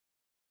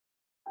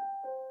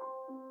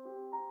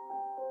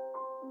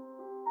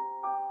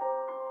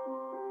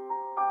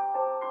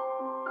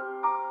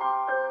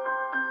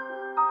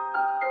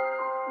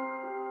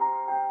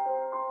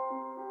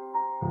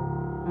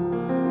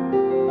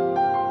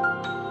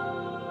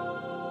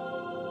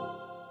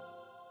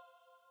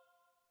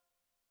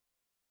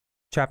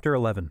Chapter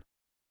 11.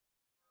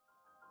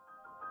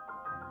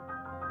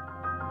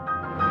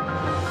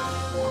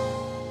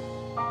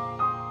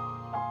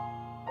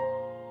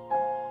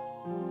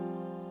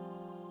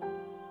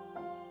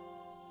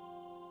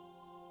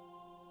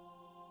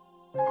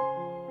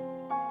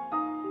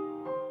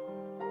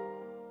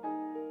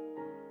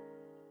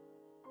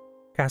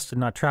 Cass did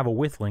not travel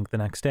with Link the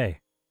next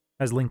day,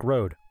 as Link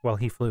rode while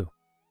he flew.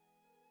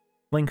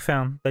 Link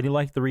found that he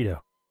liked the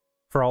Rito,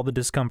 for all the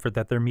discomfort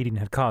that their meeting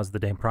had caused the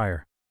day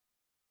prior.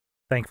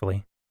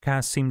 Thankfully,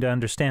 Cass seemed to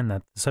understand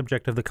that the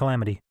subject of the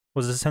calamity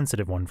was a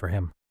sensitive one for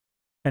him,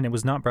 and it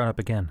was not brought up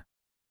again.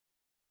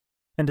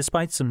 And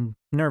despite some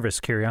nervous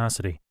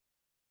curiosity,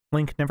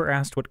 Link never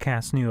asked what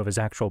Cass knew of his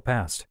actual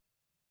past.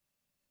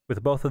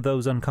 With both of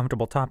those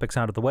uncomfortable topics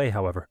out of the way,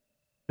 however,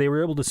 they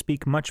were able to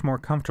speak much more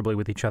comfortably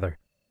with each other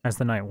as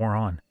the night wore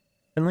on,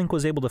 and Link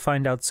was able to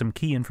find out some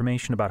key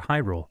information about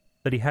Hyrule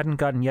that he hadn't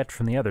gotten yet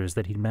from the others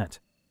that he'd met.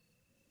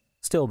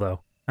 Still,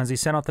 though, as he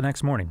set out the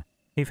next morning,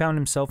 he found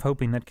himself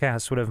hoping that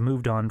Cass would have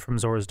moved on from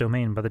Zora's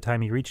domain by the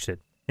time he reached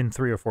it, in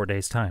 3 or 4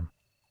 days' time.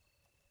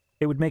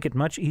 It would make it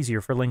much easier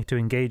for Link to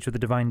engage with the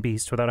Divine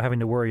Beast without having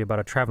to worry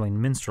about a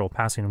traveling minstrel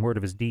passing word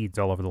of his deeds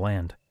all over the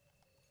land.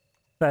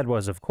 That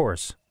was, of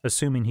course,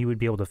 assuming he would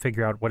be able to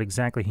figure out what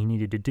exactly he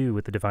needed to do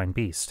with the Divine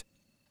Beast.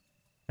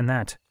 And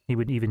that he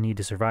would even need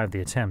to survive the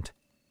attempt.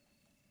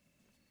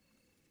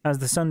 As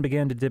the sun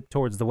began to dip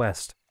towards the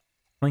west,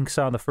 Link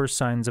saw the first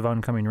signs of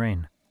oncoming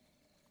rain.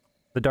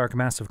 The dark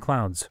mass of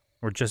clouds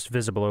were just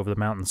visible over the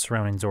mountains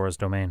surrounding Zora's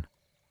domain.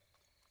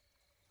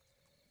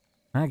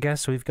 "I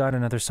guess we've got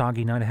another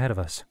soggy night ahead of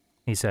us,"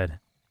 he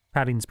said,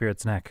 patting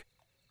Spirit's neck.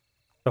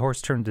 The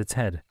horse turned its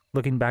head,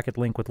 looking back at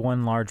Link with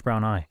one large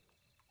brown eye.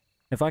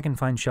 "If I can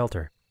find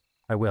shelter,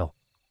 I will."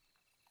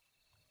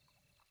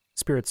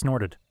 Spirit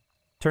snorted,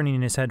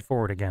 turning his head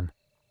forward again.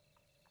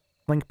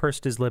 Link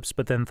pursed his lips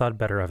but then thought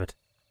better of it.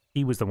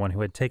 He was the one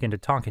who had taken to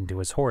talking to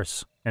his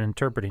horse and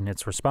interpreting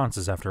its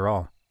responses after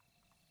all.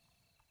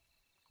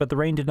 But the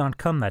rain did not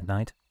come that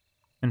night.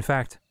 In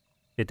fact,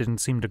 it didn't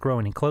seem to grow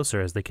any closer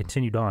as they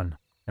continued on,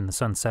 and the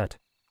sun set.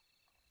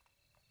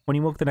 When he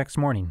woke the next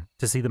morning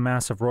to see the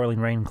mass of roiling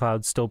rain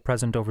clouds still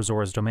present over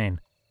Zora's domain,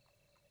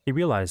 he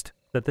realized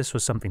that this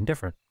was something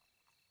different,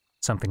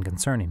 something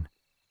concerning,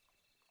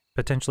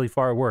 potentially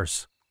far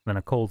worse than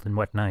a cold and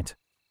wet night.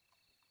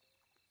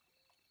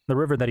 The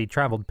river that he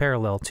traveled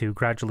parallel to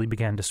gradually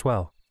began to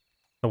swell,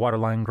 the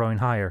waterline growing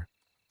higher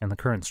and the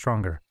current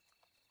stronger.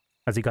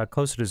 As he got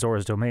closer to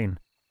Zora's domain,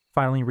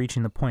 finally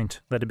reaching the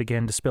point that it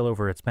began to spill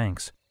over its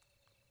banks.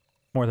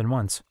 More than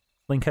once,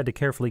 Link had to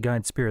carefully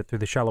guide Spirit through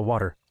the shallow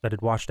water that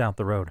had washed out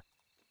the road.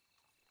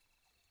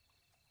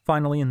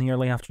 Finally, in the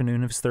early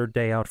afternoon of his 3rd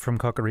day out from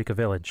Kakarika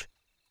village,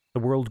 the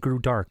world grew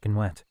dark and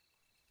wet.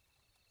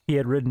 He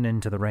had ridden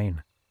into the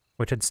rain,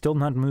 which had still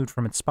not moved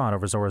from its spot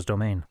over Zora's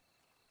domain.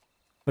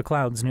 The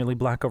clouds, nearly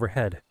black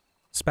overhead,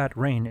 spat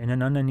rain in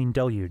an unending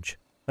deluge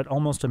that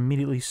almost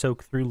immediately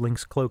soaked through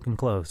Link's cloak and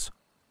clothes.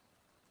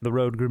 The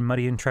road grew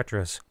muddy and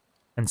treacherous,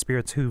 and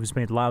Spirit's hooves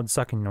made loud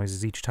sucking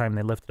noises each time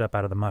they lifted up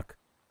out of the muck.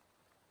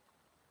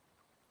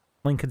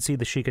 Link could see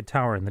the Sheikah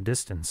Tower in the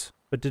distance,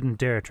 but didn't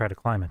dare try to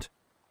climb it.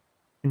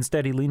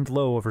 Instead, he leaned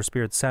low over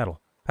Spirit's saddle,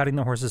 patting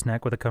the horse's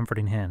neck with a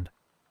comforting hand.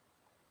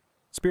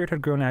 Spirit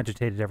had grown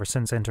agitated ever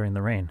since entering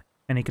the rain,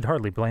 and he could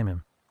hardly blame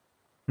him.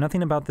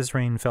 Nothing about this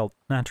rain felt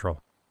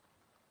natural.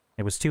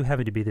 It was too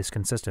heavy to be this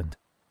consistent.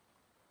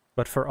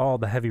 But for all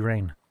the heavy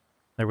rain,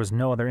 there was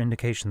no other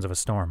indications of a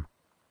storm.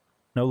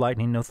 No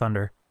lightning, no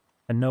thunder,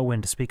 and no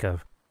wind to speak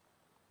of.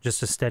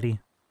 Just a steady,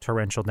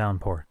 torrential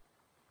downpour.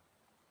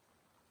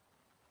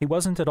 He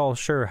wasn't at all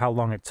sure how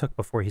long it took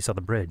before he saw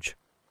the bridge.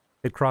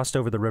 It crossed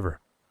over the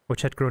river,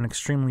 which had grown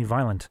extremely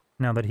violent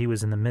now that he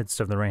was in the midst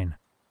of the rain.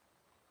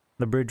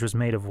 The bridge was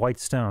made of white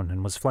stone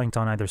and was flanked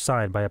on either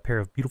side by a pair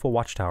of beautiful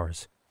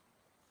watchtowers.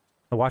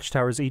 The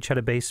watchtowers each had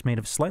a base made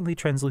of slightly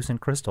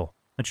translucent crystal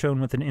that shone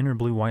with an inner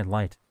blue-white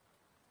light.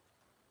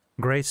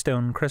 Gray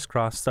stone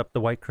crisscrossed up the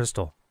white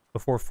crystal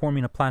before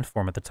forming a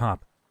platform at the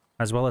top,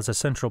 as well as a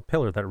central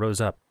pillar that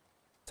rose up,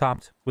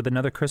 topped with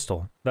another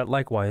crystal that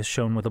likewise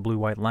shone with a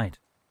blue-white light.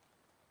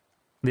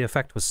 The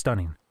effect was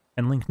stunning,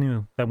 and Link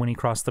knew that when he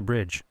crossed the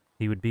bridge,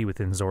 he would be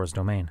within Zora's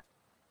domain.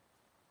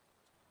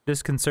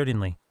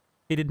 Disconcertingly,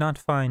 he did not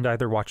find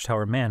either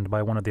watchtower manned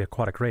by one of the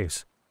aquatic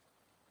race,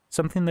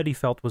 something that he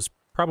felt was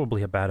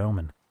probably a bad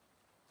omen.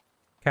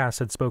 Cass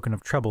had spoken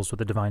of troubles with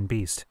the Divine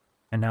Beast,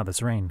 and now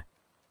this rain.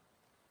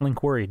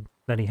 Link worried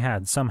that he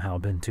had somehow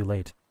been too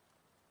late.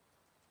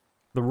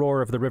 The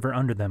roar of the river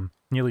under them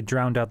nearly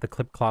drowned out the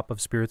clip-clop of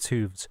Spirit's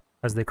hooves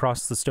as they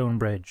crossed the stone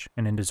bridge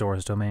and into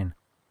Zora's domain.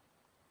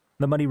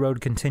 The muddy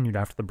road continued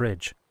after the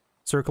bridge,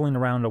 circling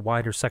around a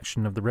wider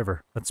section of the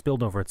river that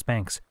spilled over its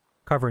banks,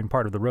 covering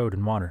part of the road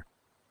in water.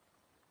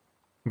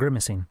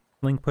 Grimacing,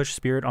 Link pushed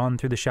Spirit on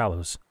through the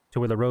shallows to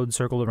where the road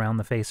circled around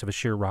the face of a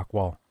sheer rock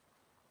wall.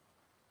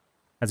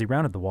 As he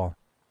rounded the wall,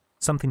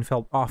 something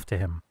felt off to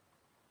him.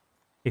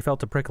 He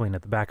felt a prickling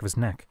at the back of his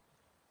neck,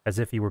 as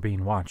if he were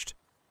being watched.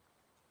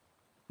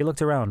 He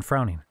looked around,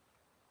 frowning.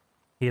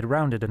 he had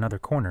rounded another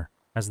corner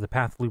as the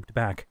path looped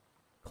back,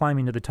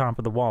 climbing to the top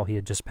of the wall he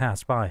had just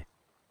passed by.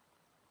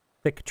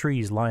 Thick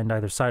trees lined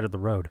either side of the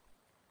road,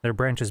 their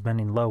branches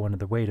bending low under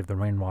the weight of the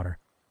rainwater.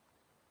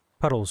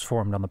 Puddles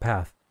formed on the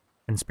path,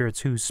 and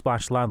Spirit's hooves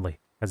splashed loudly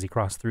as he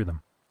crossed through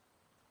them.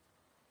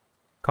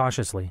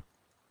 Cautiously,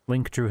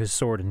 Link drew his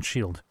sword and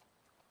shield.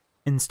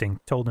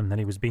 Instinct told him that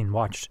he was being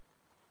watched,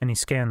 and he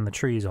scanned the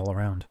trees all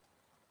around.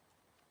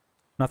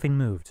 Nothing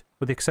moved,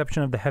 with the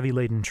exception of the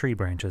heavy-laden tree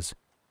branches.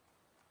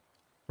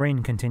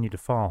 Rain continued to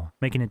fall,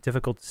 making it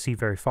difficult to see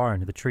very far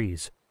into the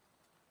trees,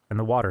 and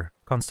the water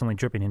constantly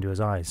dripping into his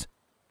eyes.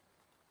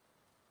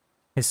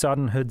 His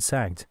sodden hood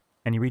sagged,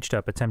 and he reached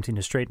up, attempting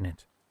to straighten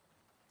it.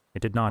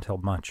 It did not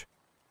help much.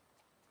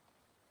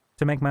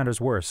 To make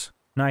matters worse,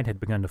 night had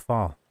begun to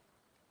fall.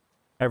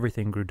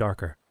 Everything grew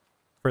darker,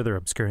 further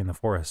obscuring the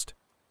forest.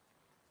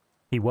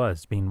 He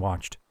was being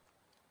watched.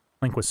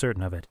 Link was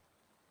certain of it.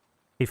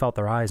 He felt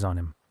their eyes on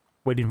him,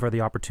 waiting for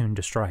the opportune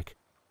to strike.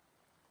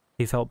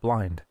 He felt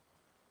blind.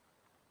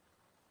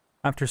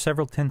 After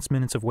several tense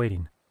minutes of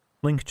waiting,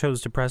 Link chose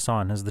to press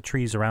on as the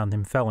trees around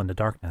him fell into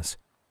darkness.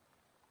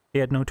 He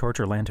had no torch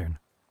or lantern,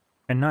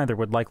 and neither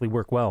would likely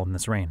work well in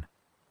this rain.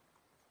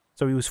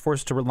 So he was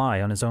forced to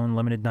rely on his own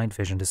limited night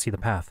vision to see the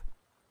path.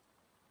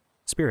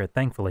 Spirit,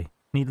 thankfully,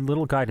 needed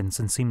little guidance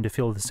and seemed to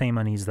feel the same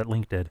unease that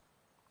Link did.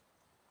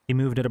 He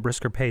moved at a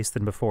brisker pace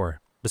than before,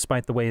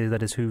 despite the way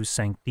that his hooves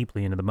sank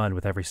deeply into the mud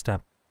with every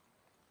step.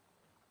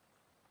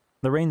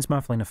 The rain's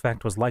muffling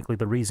effect was likely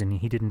the reason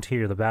he didn't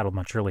hear the battle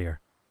much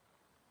earlier.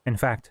 In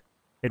fact,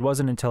 it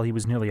wasn't until he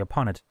was nearly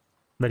upon it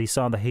that he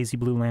saw the hazy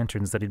blue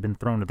lanterns that had been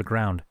thrown to the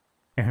ground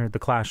and heard the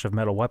clash of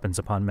metal weapons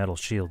upon metal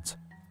shields.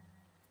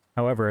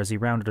 However, as he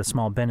rounded a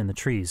small bend in the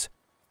trees,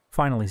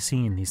 finally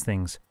seeing these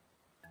things,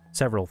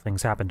 several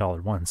things happened all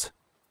at once.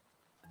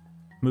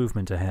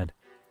 Movement ahead.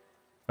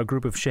 A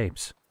group of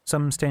shapes,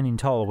 some standing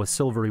tall with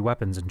silvery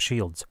weapons and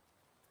shields,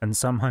 and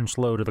some hunched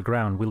low to the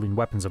ground wielding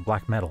weapons of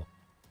black metal,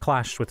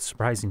 clashed with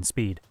surprising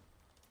speed.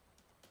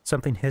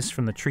 Something hissed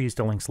from the trees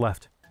to Link's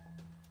left.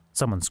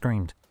 Someone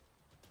screamed.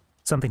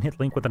 Something hit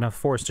Link with enough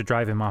force to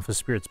drive him off his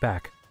spirit's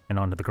back and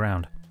onto the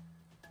ground.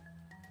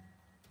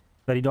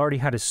 That he'd already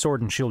had his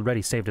sword and shield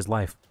ready saved his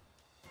life.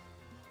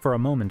 For a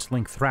moment,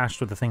 Link thrashed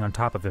with the thing on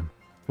top of him,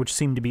 which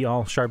seemed to be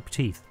all sharp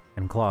teeth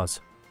and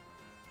claws.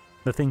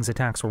 The thing's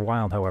attacks were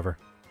wild, however,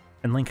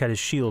 and Link had his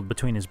shield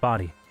between his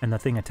body and the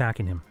thing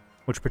attacking him,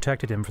 which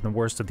protected him from the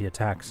worst of the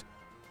attacks.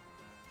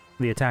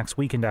 The attacks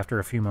weakened after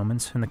a few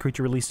moments, and the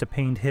creature released a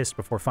pained hiss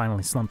before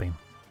finally slumping.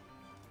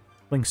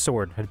 Link's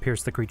sword had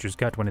pierced the creature's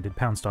gut when it had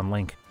pounced on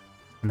Link,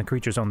 and the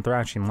creature's own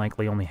thrashing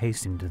likely only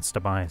hastened its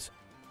demise.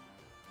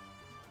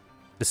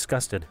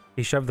 Disgusted,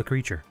 he shoved the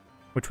creature,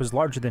 which was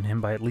larger than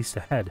him by at least a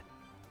head,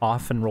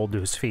 off and rolled to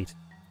his feet.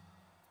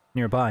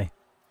 Nearby,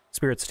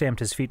 Spirit stamped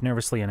his feet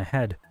nervously, and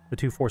ahead, the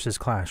two forces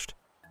clashed.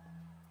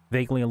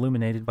 Vaguely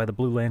illuminated by the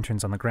blue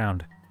lanterns on the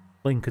ground,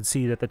 Link could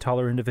see that the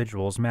taller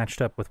individuals matched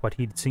up with what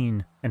he'd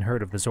seen and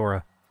heard of the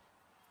Zora.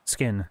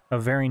 Skin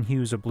of varying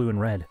hues of blue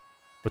and red,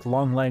 with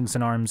long legs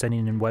and arms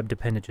ending in webbed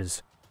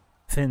appendages,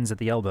 fins at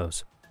the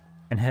elbows,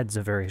 and heads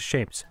of various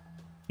shapes,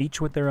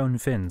 each with their own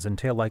fins and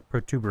tail-like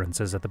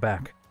protuberances at the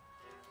back.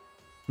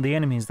 The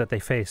enemies that they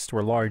faced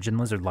were large and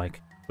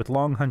lizard-like, with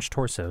long hunched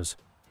torsos,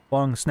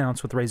 long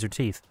snouts with razor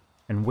teeth,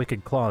 and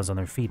wicked claws on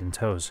their feet and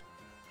toes.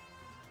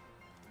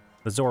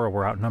 The Zora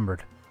were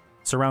outnumbered,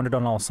 surrounded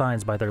on all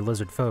sides by their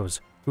lizard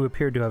foes, who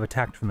appeared to have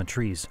attacked from the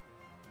trees.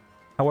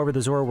 However,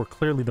 the Zora were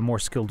clearly the more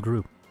skilled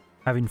group,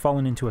 having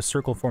fallen into a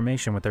circle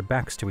formation with their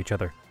backs to each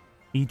other,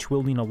 each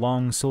wielding a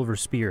long silver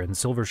spear and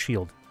silver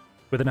shield,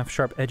 with enough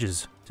sharp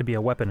edges to be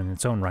a weapon in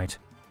its own right.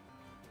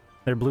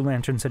 Their blue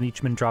lanterns had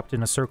each been dropped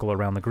in a circle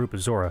around the group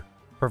of Zora,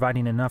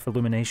 providing enough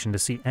illumination to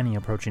see any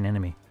approaching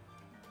enemy.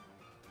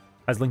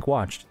 As Link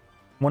watched,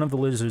 one of the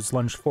lizards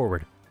lunged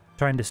forward,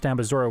 trying to stab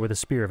a Zora with a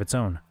spear of its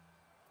own.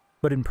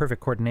 But in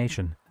perfect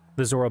coordination,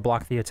 the Zora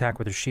blocked the attack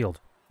with her shield,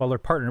 while her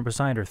partner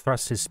beside her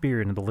thrust his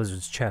spear into the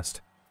lizard's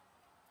chest.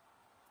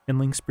 In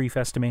Link's brief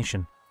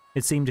estimation,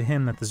 it seemed to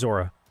him that the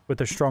Zora, with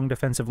their strong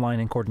defensive line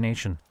and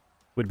coordination,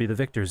 would be the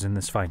victors in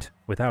this fight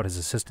without his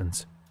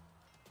assistance.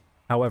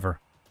 However,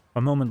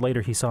 a moment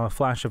later he saw a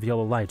flash of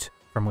yellow light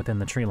from within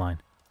the tree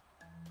line.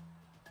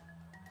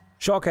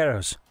 "Shock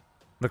arrows!"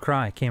 The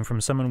cry came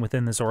from someone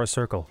within the Zora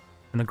circle,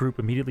 and the group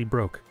immediately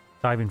broke,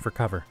 diving for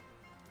cover.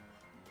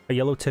 A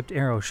yellow-tipped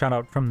arrow shot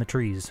out from the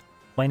trees,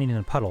 landing in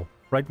a puddle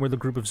right where the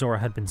group of Zora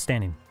had been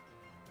standing.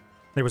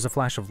 There was a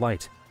flash of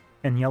light,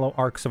 and yellow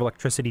arcs of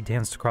electricity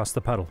danced across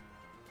the puddle.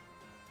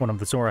 One of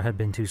the Zora had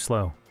been too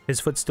slow, his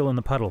foot still in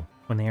the puddle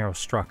when the arrow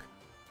struck.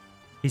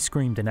 He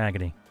screamed in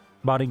agony,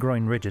 body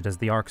growing rigid as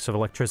the arcs of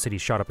electricity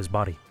shot up his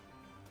body.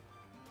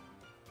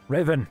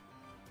 "Raven!"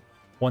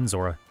 One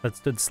Zora, that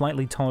stood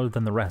slightly taller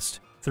than the rest,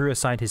 threw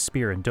aside his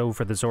spear and dove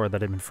for the Zora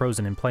that had been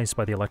frozen in place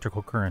by the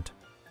electrical current.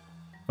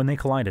 When they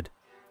collided,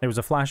 there was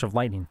a flash of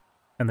lightning,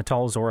 and the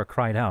tall Zora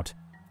cried out,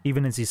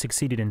 even as he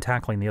succeeded in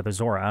tackling the other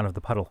Zora out of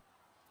the puddle.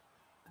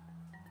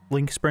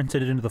 Link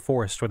sprinted into the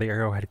forest where the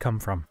arrow had come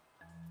from.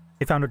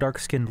 he found a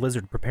dark-skinned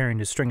lizard preparing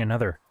to string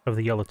another of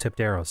the yellow-tipped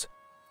arrows.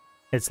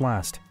 Its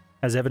last,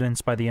 as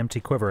evidenced by the empty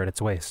quiver at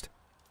its waist.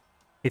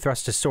 He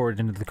thrust his sword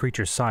into the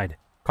creature's side,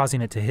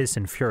 causing it to hiss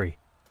in fury,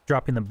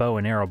 dropping the bow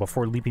and arrow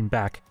before leaping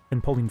back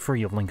and pulling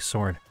free of Link's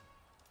sword.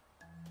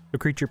 The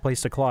creature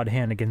placed a clawed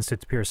hand against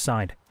its pierced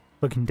side,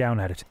 looking down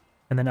at it,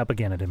 and then up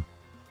again at him.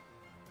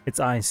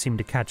 Its eyes seemed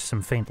to catch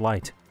some faint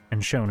light,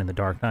 and shone in the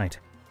dark night.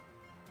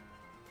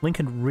 Link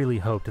had really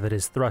hoped that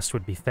his thrust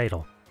would be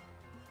fatal.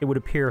 It would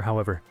appear,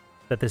 however,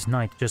 that this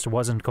night just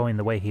wasn't going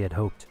the way he had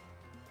hoped.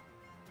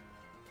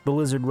 The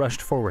lizard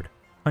rushed forward,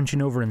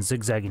 hunching over and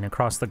zigzagging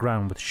across the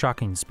ground with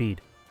shocking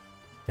speed.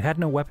 It had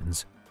no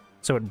weapons,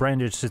 so it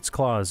brandished its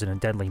claws in a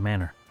deadly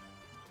manner.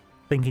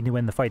 Thinking to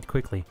end the fight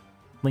quickly,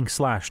 Link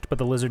slashed, but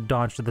the lizard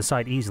dodged to the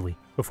side easily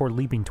before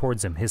leaping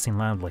towards him, hissing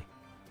loudly.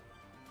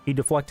 He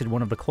deflected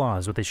one of the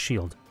claws with his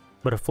shield,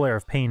 but a flare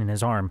of pain in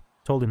his arm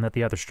told him that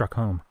the other struck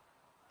home.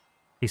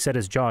 He set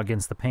his jaw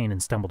against the pain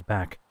and stumbled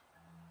back.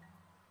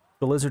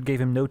 The lizard gave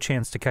him no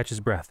chance to catch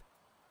his breath.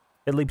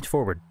 It leaped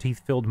forward,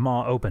 teeth-filled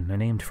maw open,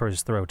 and aimed for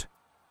his throat.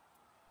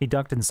 He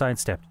ducked and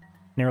sidestepped,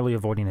 narrowly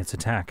avoiding its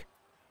attack.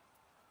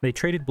 They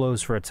traded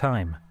blows for a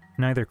time,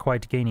 neither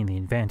quite gaining the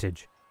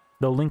advantage.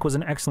 Though Link was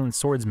an excellent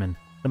swordsman,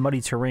 the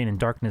muddy terrain and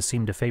darkness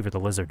seemed to favor the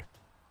lizard.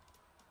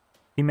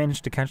 He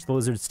managed to catch the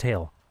lizard's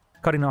tail,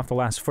 cutting off the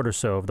last foot or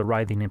so of the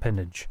writhing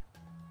appendage.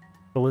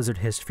 The lizard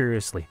hissed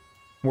furiously,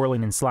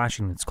 whirling and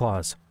slashing its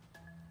claws.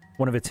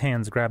 One of its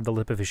hands grabbed the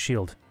lip of his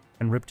shield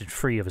and ripped it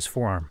free of his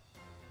forearm.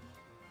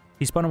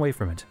 He spun away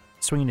from it,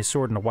 swinging his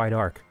sword in a wide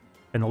arc,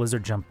 and the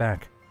lizard jumped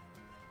back.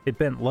 It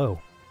bent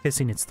low,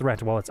 hissing its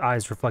threat while its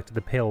eyes reflected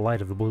the pale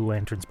light of the blue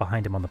lanterns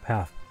behind him on the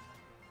path.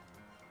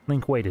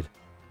 Link waited.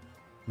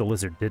 The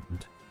lizard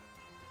didn't.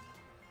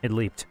 It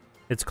leaped,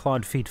 its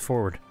clawed feet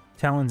forward,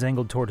 talons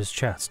angled toward his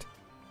chest.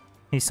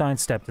 He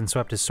sidestepped and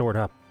swept his sword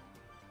up,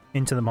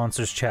 into the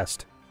monster's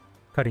chest,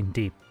 cutting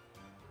deep.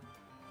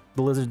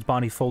 The lizard's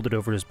body folded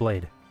over his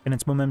blade, and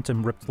its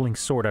momentum ripped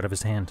Link's sword out of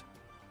his hand.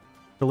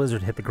 The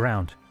lizard hit the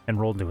ground and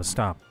rolled to a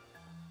stop.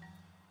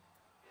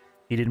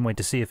 He didn't wait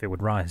to see if it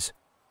would rise.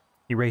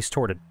 He raced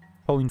toward it,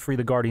 pulling free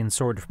the guardian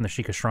sword from the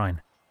Sheikah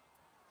shrine.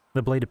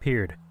 The blade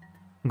appeared,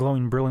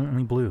 glowing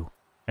brilliantly blue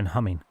and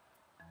humming,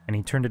 and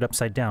he turned it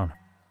upside down,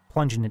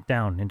 plunging it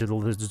down into the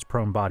lizard's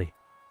prone body.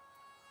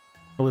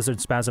 The lizard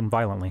spasmed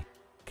violently,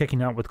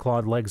 kicking out with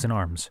clawed legs and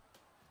arms,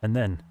 and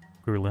then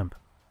grew limp.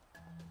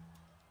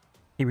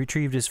 He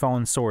retrieved his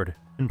fallen sword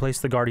and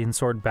placed the guardian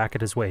sword back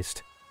at his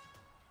waist.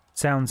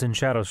 Sounds and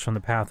shadows from the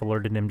path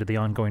alerted him to the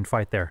ongoing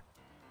fight there,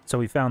 so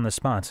he found the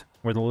spot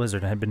where the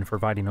lizard had been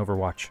providing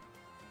overwatch.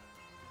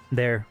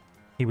 There,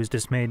 he was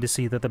dismayed to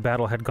see that the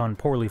battle had gone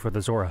poorly for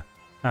the Zora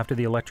after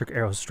the electric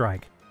arrow's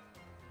strike.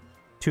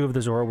 2 of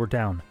the Zora were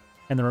down,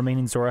 and the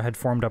remaining Zora had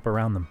formed up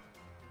around them,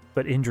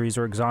 but injuries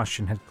or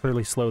exhaustion had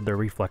clearly slowed their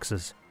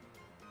reflexes.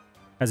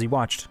 As he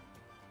watched,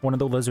 one of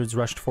the lizards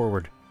rushed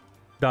forward,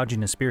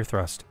 dodging a spear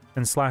thrust,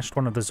 and slashed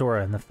one of the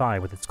Zora in the thigh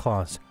with its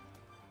claws.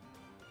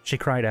 She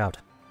cried out,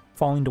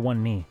 falling to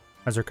one knee,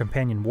 as her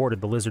companion warded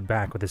the lizard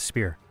back with his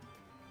spear.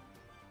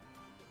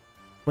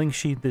 Link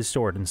sheathed his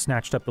sword and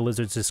snatched up the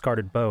lizard's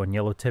discarded bow and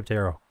yellow-tipped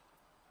arrow.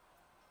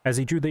 As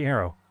he drew the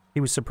arrow, he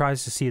was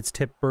surprised to see its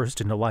tip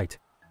burst into light,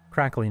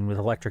 crackling with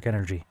electric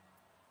energy.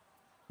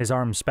 His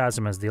arm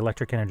spasmed as the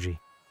electric energy,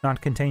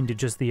 not contained to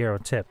just the arrow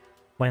tip,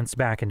 lanced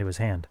back into his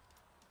hand.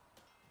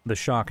 The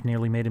shock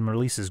nearly made him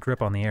release his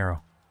grip on the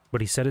arrow,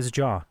 but he set his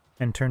jaw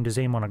and turned his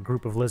aim on a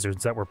group of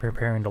lizards that were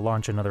preparing to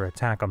launch another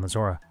attack on the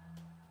Zora.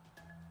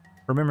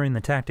 Remembering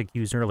the tactic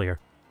used earlier,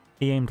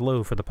 he aimed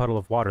low for the puddle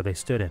of water they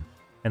stood in,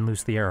 and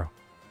loosed the arrow.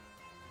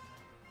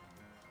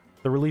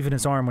 The relief in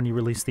his arm when he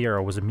released the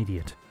arrow was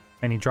immediate,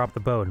 and he dropped the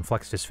bow and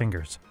flexed his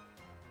fingers.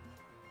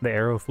 The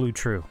arrow flew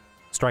true,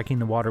 striking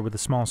the water with a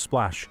small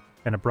splash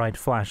and a bright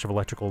flash of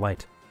electrical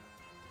light.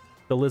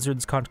 The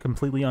lizards, caught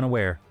completely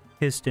unaware,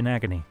 hissed in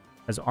agony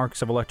as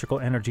arcs of electrical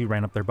energy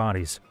ran up their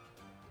bodies.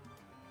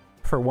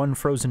 For one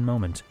frozen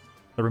moment,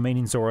 the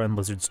remaining Zora and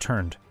lizards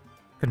turned,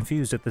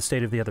 confused at the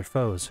state of the other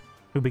foes,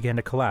 who began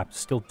to collapse,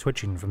 still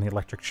twitching from the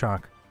electric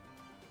shock.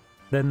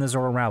 Then the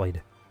Zora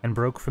rallied and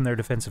broke from their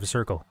defensive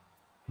circle,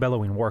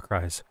 bellowing war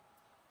cries.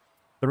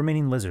 The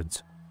remaining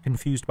lizards,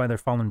 confused by their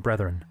fallen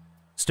brethren,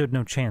 stood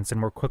no chance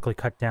and were quickly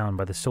cut down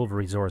by the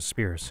silvery Zora's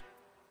spears.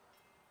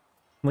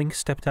 Link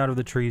stepped out of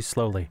the trees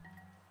slowly,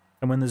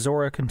 and when the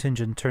Zora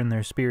contingent turned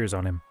their spears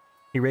on him,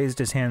 he raised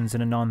his hands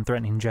in a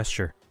non-threatening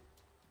gesture.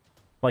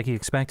 Like he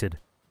expected,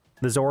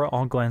 the Zora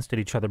all glanced at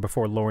each other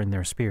before lowering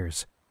their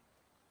spears.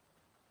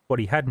 What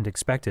he hadn't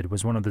expected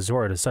was one of the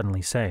Zora to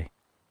suddenly say,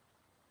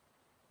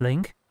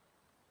 "Link?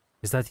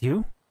 Is that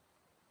you?"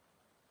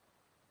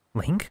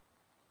 "Link?"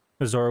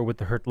 The Zora with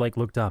the hurt leg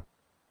looked up,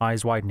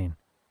 eyes widening.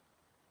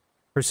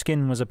 Her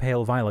skin was a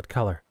pale violet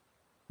color,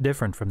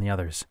 different from the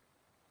others.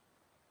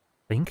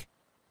 "Link?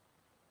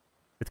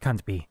 It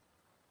can't be.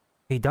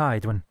 He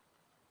died when..."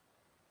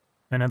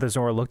 Another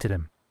Zora looked at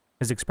him,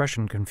 his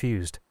expression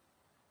confused.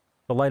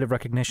 The light of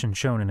recognition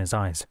shone in his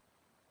eyes.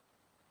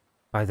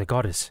 "By the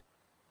goddess.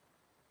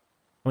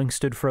 Link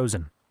stood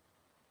frozen.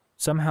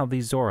 Somehow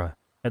these Zora,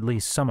 at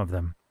least some of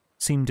them,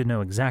 seemed to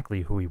know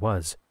exactly who he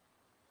was.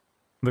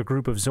 The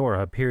group of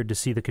Zora appeared to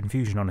see the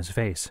confusion on his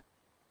face,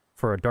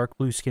 for a dark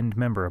blue-skinned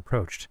member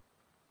approached,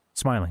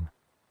 smiling.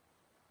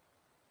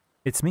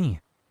 "It's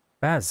me,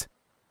 Baars.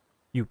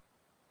 You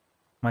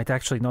might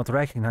actually not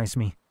recognize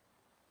me.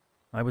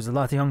 I was a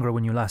lot younger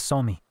when you last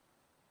saw me,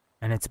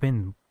 and it's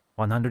been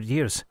 100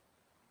 years.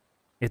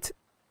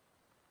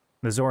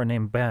 The Zora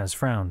named Baars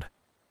frowned.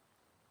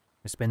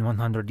 "It's been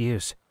 100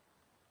 years,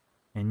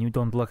 and you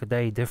don't look a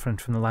day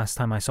different from the last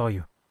time I saw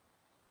you.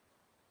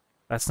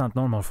 That's not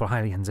normal for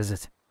Hylians, is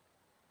it?"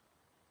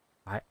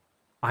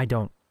 I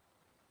don't...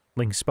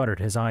 Link sputtered,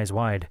 his eyes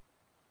wide.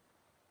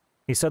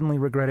 He suddenly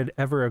regretted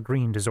ever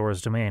agreeing to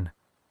Zora's domain.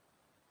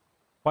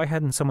 Why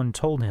hadn't someone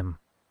told him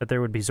that there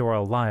would be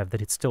Zora alive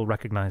that he'd still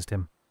recognized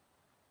him?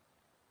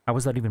 How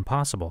was that even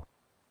possible?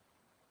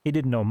 He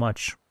didn't know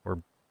much,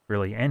 or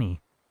really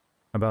any,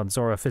 about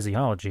Zora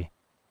physiology,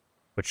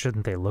 but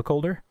shouldn't they look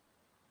older?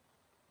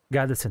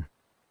 "Gaddison,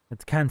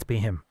 it can't be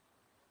him,"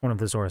 one of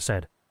the Zora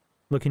said,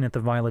 looking at the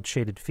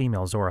violet-shaded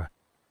female Zora.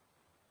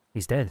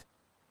 "He's dead."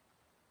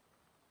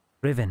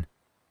 "Riven,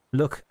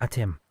 look at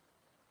him,"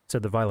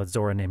 said the violet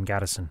Zora named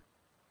Gaddison.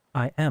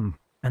 "I am,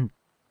 and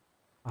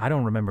I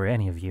don't remember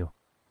any of you,"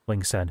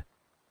 Link said.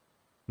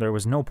 There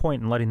was no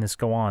point in letting this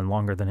go on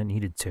longer than it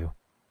needed to.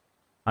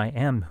 "I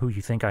am who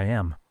you think I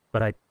am,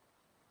 but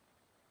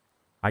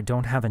I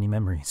don't have any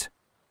memories."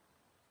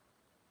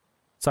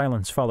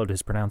 Silence followed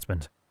his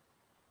pronouncement.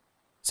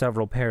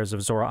 Several pairs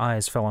of Zora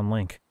eyes fell on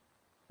Link,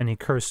 and he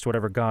cursed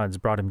whatever gods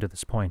brought him to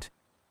this point.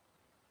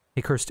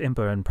 He cursed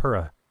Impa and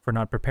Purah for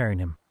not preparing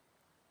him.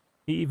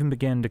 He even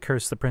began to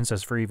curse the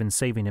princess for even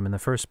saving him in the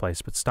first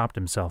place, but stopped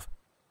himself.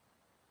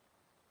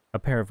 A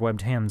pair of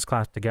webbed hands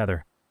clasped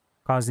together,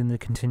 causing the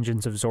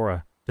contingents of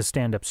Zora to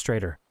stand up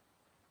straighter.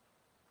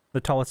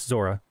 The tallest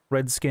Zora,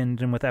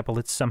 red-skinned and with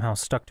epaulets somehow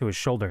stuck to his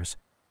shoulders,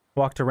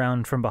 walked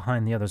around from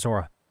behind the other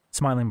Zora,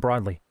 smiling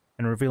broadly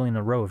and revealing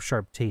a row of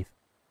sharp teeth.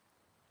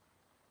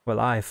 "Well,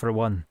 I, for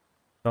one,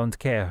 don't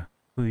care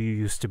who you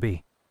used to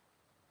be,"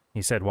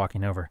 he said,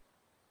 walking over.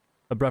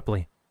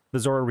 Abruptly, the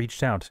Zora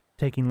reached out,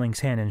 taking Link's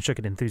hand and shook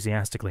it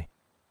enthusiastically.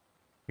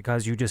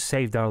 "Because you just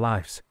saved our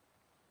lives.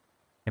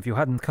 If you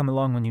hadn't come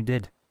along when you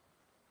did,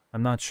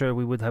 I'm not sure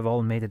we would have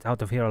all made it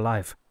out of here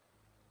alive."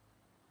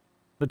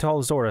 The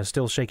tall Zora,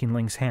 still shaking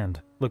Link's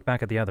hand, looked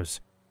back at the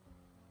others.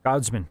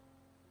 "Guardsmen,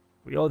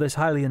 we owe this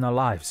highly in our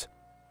lives,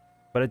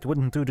 but it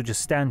wouldn't do to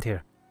just stand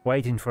here,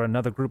 waiting for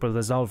another group of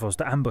the Zalvos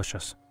to ambush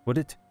us, would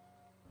it?"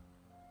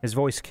 His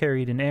voice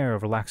carried an air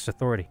of relaxed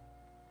authority.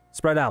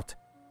 "Spread out.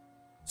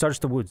 Search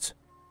the woods.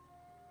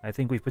 I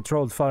think we've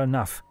patrolled far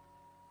enough,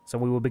 so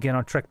we will begin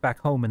our trek back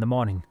home in the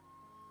morning."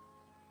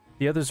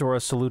 The other Zora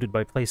saluted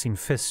by placing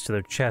fists to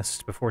their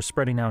chests before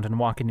spreading out and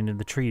walking into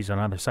the trees on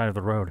either side of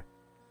the road.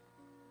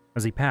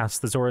 As he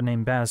passed, the Zora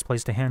named Baars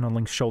placed a hand on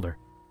Link's shoulder,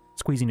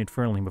 squeezing it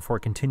firmly before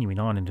continuing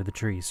on into the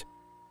trees.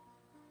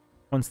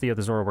 Once the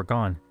other Zora were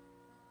gone,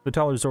 the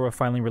taller Zora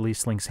finally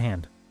released Link's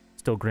hand,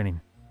 still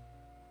grinning.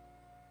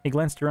 He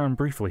glanced around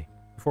briefly,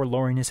 before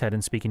lowering his head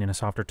and speaking in a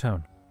softer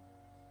tone.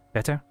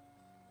 "Better?"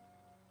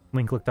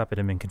 Link looked up at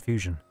him in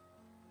confusion,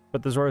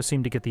 but the Zora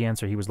seemed to get the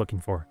answer he was looking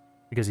for,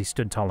 because he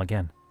stood tall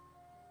again.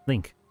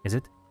 "Link, is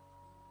it?"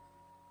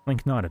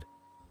 Link nodded.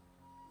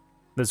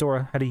 The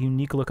Zora had a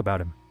unique look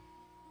about him.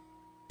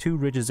 Two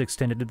ridges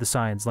extended to the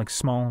sides like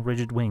small,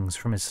 rigid wings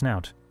from his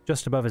snout,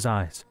 just above his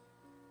eyes,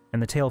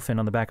 and the tail fin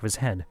on the back of his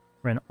head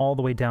ran all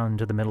the way down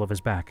to the middle of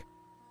his back.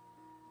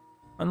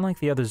 Unlike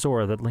the other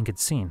Zora that Link had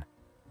seen,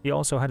 he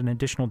also had an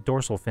additional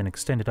dorsal fin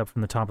extended up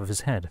from the top of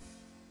his head,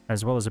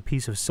 as well as a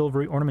piece of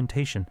silvery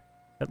ornamentation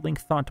that Link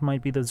thought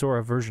might be the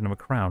Zora version of a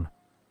crown.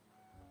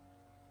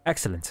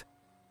 "Excellent.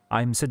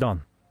 I'm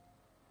Sidon,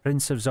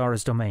 Prince of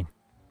Zora's domain,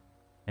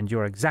 and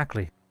you're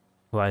exactly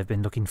who I've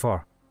been looking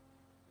for."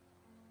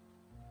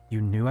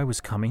 "You knew I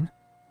was coming?"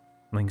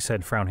 Link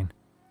said, frowning.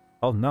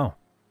 "Oh no."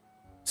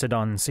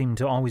 Sidon seemed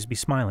to always be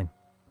smiling,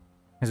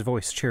 his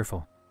voice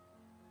cheerful.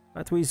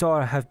 "But we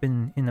Zora have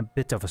been in a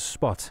bit of a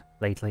spot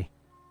lately."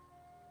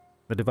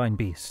 The divine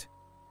beast.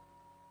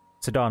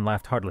 Sidon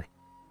laughed heartily.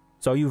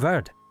 "So you've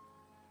heard?"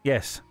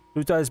 "Yes,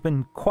 Ruta has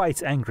been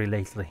quite angry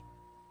lately.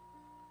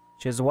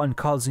 She is the one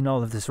causing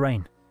all of this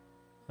rain,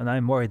 and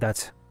I'm worried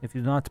that, if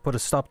you do not put a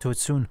stop to it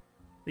soon,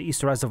 the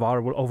East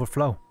Reservoir will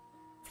overflow,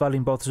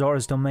 flooding both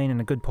Zora's domain and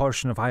a good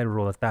portion of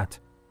Hyrule at that."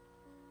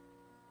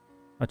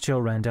 A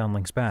chill ran down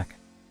Link's back.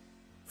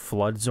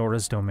 Flood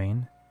Zora's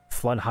domain?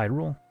 Flood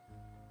Hyrule?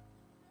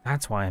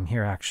 That's why I'm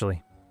here,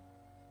 actually.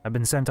 I've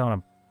been sent on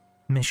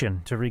a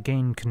mission to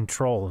regain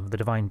control of the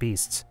divine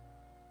beasts.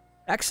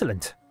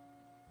 "Excellent!"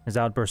 His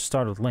outburst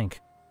startled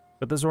Link,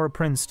 but the Zora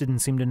Prince didn't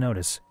seem to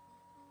notice.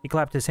 He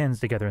clapped his hands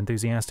together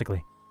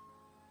enthusiastically.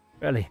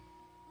 "Really,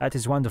 that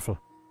is wonderful.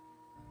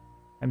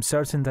 I'm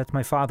certain that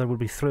my father will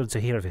be thrilled to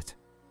hear of it.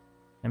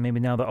 And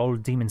maybe now the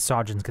old demon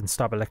sergeant can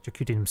stop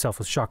electrocuting himself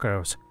with shock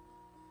arrows."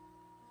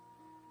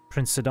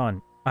 "Prince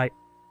Sidon,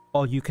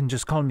 Oh, you can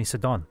just call me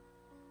Sidon.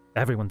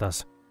 Everyone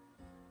does."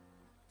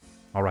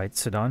 All right,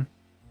 Sidon.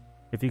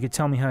 If you could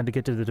tell me how to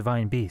get to the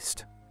Divine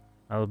Beast,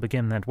 I'll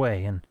begin that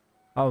way, and...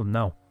 Oh,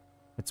 no.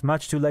 It's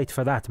much too late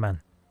for that,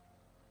 man.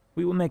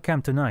 We will make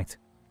camp tonight,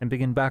 and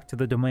begin back to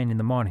the domain in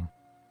the morning.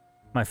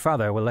 My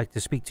father will like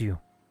to speak to you.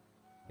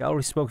 He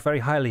always spoke very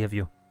highly of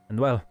you, and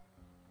well...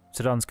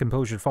 Sidon's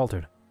composure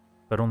faltered,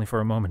 but only for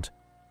a moment.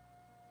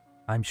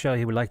 I'm sure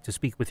he would like to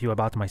speak with you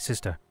about my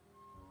sister.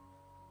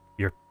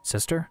 Your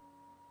sister?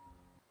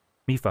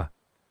 Mipha.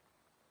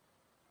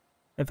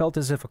 It felt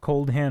as if a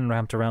cold hand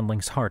wrapped around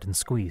Link's heart and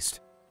squeezed.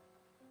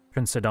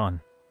 Prince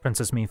Sidon,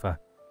 Princess Mipha,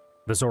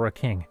 the Zora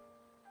King.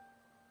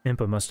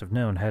 Mipha must have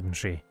known, hadn't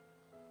she?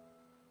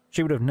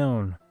 She would have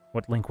known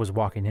what Link was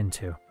walking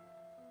into.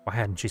 Why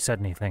hadn't she said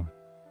anything?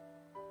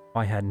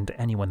 Why hadn't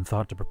anyone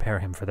thought to prepare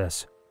him for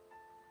this?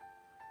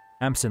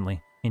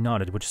 Absently, he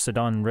nodded, which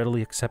Sidon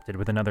readily accepted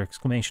with another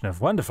exclamation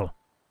of "Wonderful!"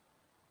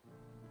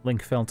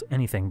 Link felt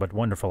anything but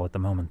wonderful at the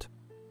moment.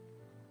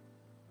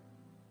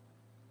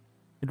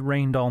 It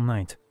rained all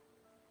night,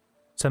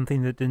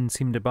 something that didn't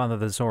seem to bother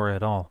the Zora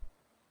at all.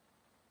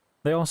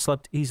 They all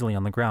slept easily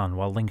on the ground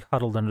while Link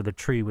huddled under the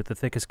tree with the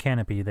thickest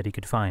canopy that he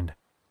could find.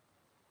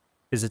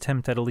 His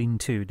attempt at a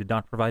lean-to did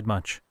not provide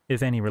much,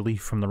 if any,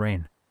 relief from the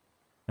rain,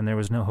 and there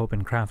was no hope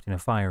in crafting a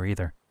fire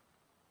either.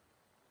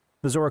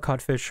 The Zora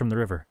caught fish from the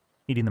river,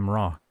 eating them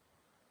raw.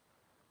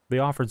 They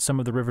offered some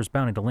of the river's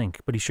bounty to Link,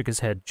 but he shook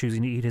his head,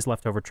 choosing to eat his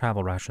leftover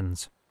travel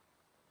rations.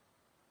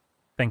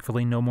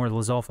 Thankfully, no more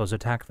Lizalfos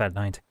attacked that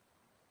night.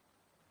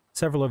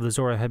 Several of the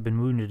Zora had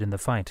been wounded in the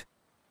fight,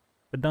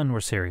 but none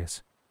were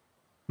serious,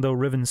 though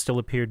Riven still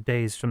appeared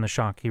dazed from the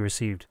shock he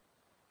received.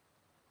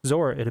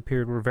 Zora, it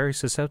appeared, were very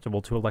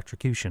susceptible to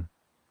electrocution,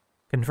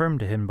 confirmed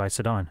to him by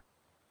Sidon,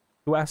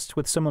 who asked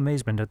with some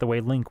amazement at the way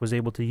Link was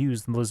able to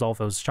use the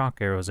Lizalfos' shock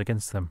arrows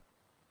against them.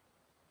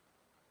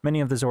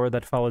 Many of the Zora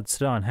that followed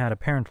Sidon had,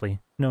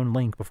 apparently, known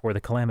Link before the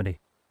calamity.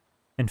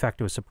 In fact,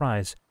 to his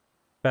surprise,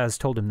 Baars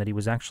told him that he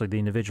was actually the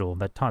individual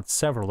that taught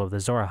several of the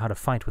Zora how to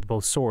fight with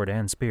both sword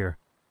and spear.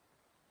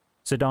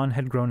 Sidon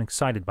had grown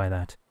excited by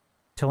that,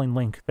 telling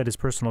Link that his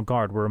personal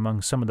guard were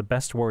among some of the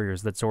best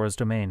warriors that Zora's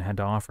domain had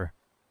to offer.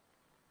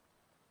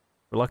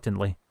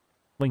 Reluctantly,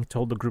 Link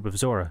told the group of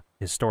Zora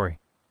his story.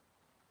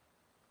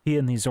 He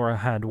and the Zora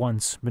had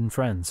once been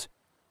friends,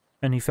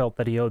 and he felt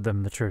that he owed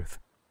them the truth.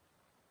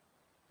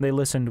 They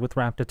listened with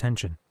rapt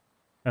attention,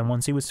 and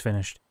once he was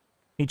finished,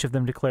 each of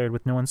them declared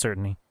with no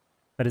uncertainty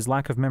that his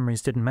lack of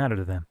memories didn't matter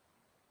to them.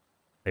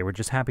 They were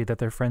just happy that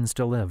their friend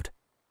still lived.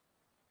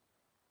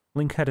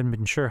 Link hadn't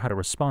been sure how to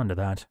respond to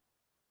that,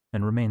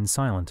 and remained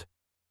silent.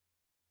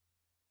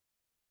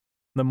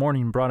 The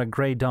morning brought a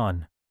gray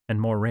dawn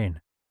and more rain,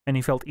 and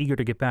he felt eager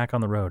to get back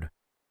on the road.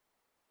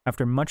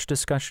 After much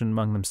discussion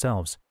among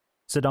themselves,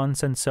 Sidon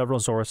sent several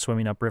Zora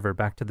swimming upriver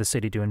back to the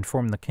city to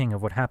inform the king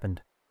of what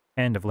happened,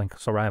 and of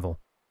Link's arrival.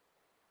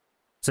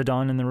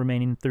 Sidon and the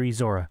remaining 3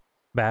 Zora,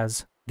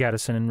 Baars,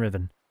 Gaddison, and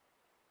Riven,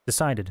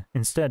 decided,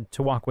 instead,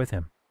 to walk with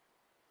him.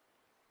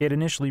 He had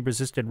initially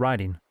resisted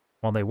riding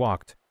while they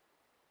walked,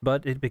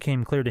 but it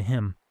became clear to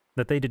him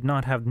that they did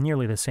not have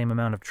nearly the same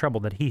amount of trouble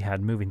that he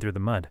had moving through the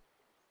mud.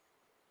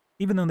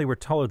 Even though they were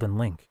taller than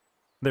Link,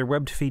 their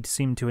webbed feet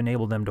seemed to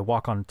enable them to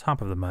walk on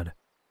top of the mud,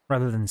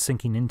 rather than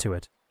sinking into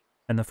it,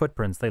 and the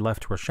footprints they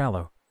left were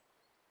shallow.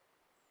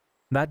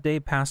 That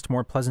day passed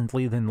more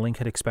pleasantly than Link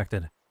had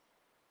expected.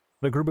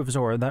 The group of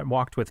Zora that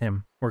walked with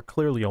him were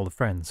clearly old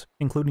friends,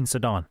 including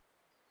Sidon,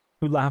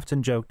 who laughed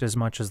and joked as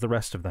much as the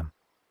rest of them.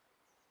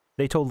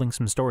 They told Link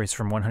some stories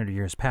from 100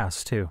 years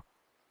past, too.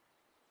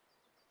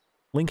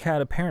 Link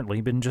had apparently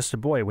been just a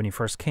boy when he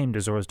first came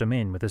to Zora's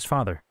domain with his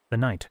father, the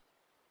Knight.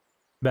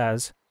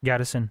 Baars,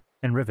 Gaddison,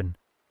 and Riven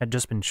had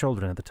just been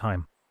children at the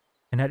time,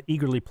 and had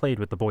eagerly played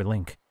with the boy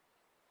Link.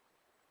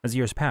 As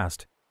years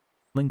passed,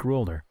 Link grew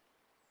older,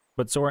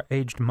 but Zora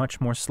aged much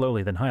more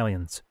slowly than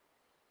Hylians.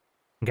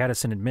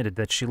 Gaddison admitted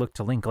that she looked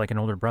to Link like an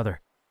older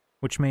brother,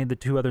 which made the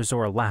 2 other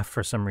Zora laugh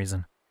for some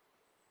reason.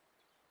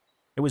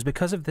 It was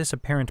because of this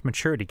apparent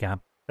maturity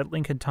gap that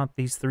Link had taught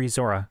these 3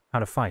 Zora how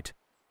to fight.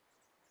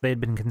 They had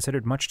been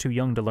considered much too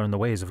young to learn the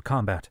ways of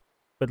combat,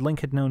 but Link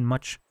had known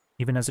much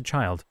even as a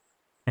child,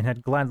 and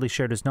had gladly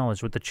shared his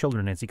knowledge with the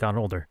children as he got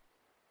older.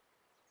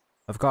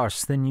 Of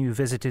course, then you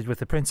visited with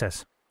the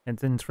princess, and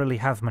didn't really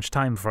have much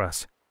time for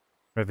us,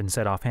 Riven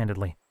said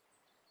offhandedly.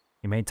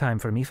 You made time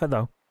for Mipha,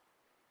 though.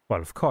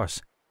 Well, of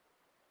course.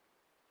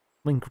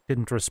 Link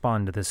didn't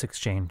respond to this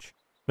exchange,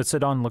 but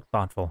Sidon looked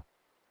thoughtful.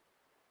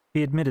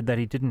 He admitted that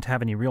he didn't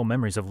have any real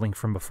memories of Link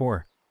from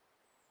before.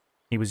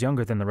 He was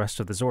younger than the rest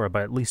of the Zora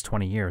by at least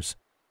 20 years,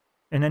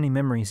 and any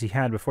memories he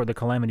had before the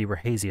calamity were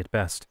hazy at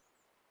best.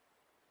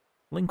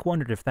 Link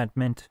wondered if that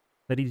meant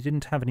that he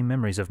didn't have any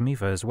memories of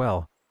Mipha as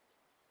well.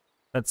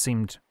 That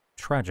seemed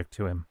tragic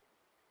to him.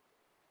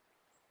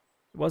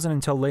 It wasn't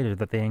until later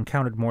that they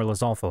encountered more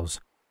Lizalfos.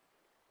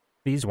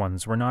 These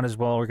ones were not as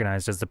well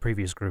organized as the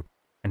previous group,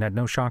 and had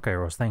no shock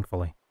arrows,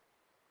 thankfully.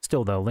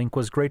 Still, though, Link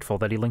was grateful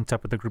that he linked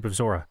up with the group of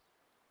Zora.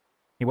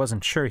 He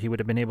wasn't sure he would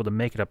have been able to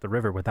make it up the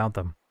river without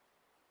them.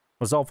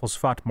 Lizalfos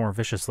fought more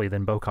viciously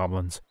than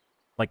bokoblins,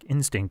 like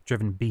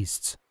instinct-driven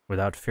beasts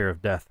without fear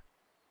of death.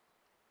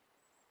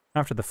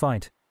 After the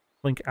fight,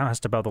 Link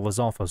asked about the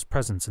Lizalfos'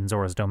 presence in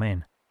Zora's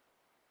domain.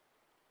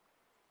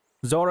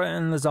 "Zora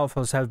and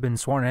Lizalfos have been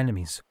sworn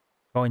enemies,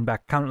 going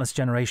back countless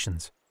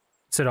generations,"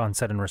 Sidon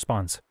said in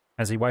response,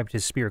 as he wiped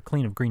his spear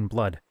clean of green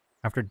blood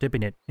after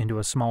dipping it into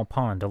a small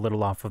pond a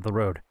little off of the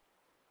road.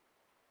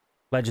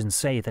 "Legends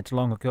say that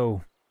long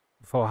ago,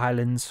 before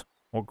Highlands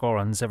or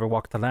Gorons ever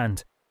walked the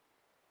land,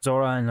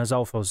 Zora and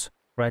Lizalfos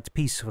were at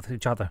peace with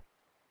each other.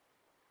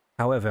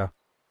 However,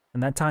 in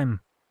that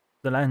time,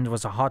 the land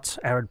was a hot,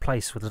 arid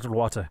place with little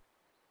water.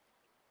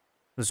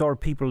 The Zora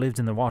people lived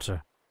in the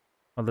water,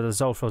 while the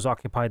Lizalfos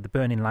occupied the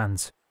burning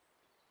lands.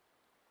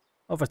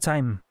 Over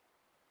time,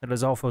 the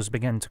Lizalfos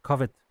began to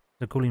covet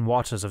the cooling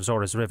waters of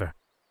Zora's river,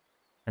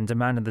 and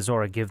demanded the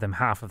Zora give them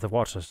half of the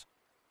waters.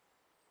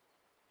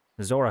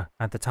 The Zora,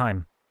 at the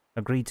time,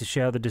 agreed to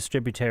share the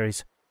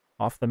distributaries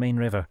off the main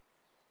river,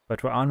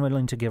 but were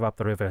unwilling to give up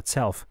the river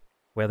itself,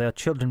 where their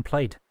children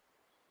played,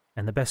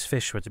 and the best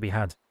fish were to be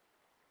had.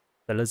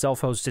 The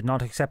Lizalfos did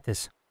not accept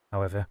this,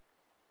 however,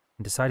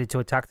 and decided to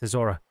attack the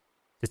Zora,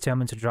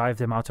 determined to drive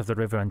them out of the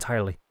river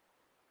entirely.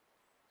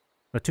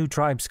 The two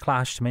tribes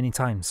clashed many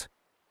times,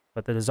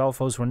 but the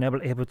Lizalfos were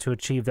never able to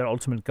achieve their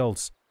ultimate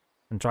goals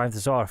and drive the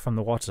Zora from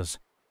the waters.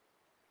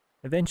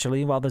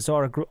 Eventually, while the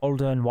Zora grew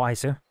older and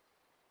wiser,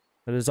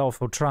 the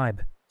Lizalfo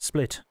tribe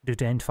split due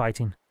to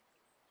infighting.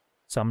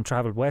 Some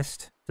traveled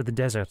west to the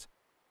desert,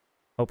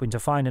 hoping to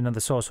find another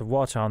source of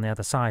water on the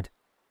other side,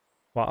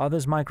 while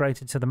others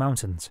migrated to the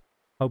mountains,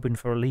 hoping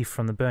for relief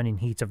from the burning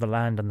heat of the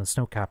land and the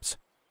snowcaps.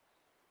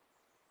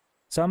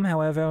 Some,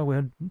 however,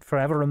 would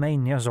forever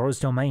remain near Zora's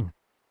domain,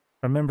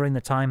 remembering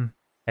the time,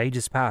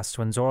 ages past,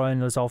 when Zora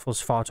and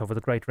Lizalfos fought over the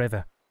great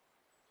river.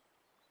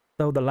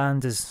 Though the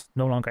land is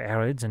no longer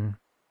arid, and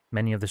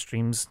many of the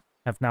streams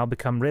have now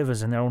become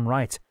rivers in their own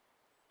right,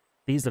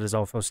 these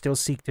Lizalfos still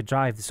seek to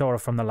drive Zora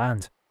from the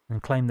land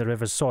and claim the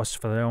river's source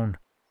for their own.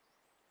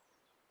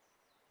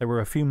 There were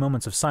a few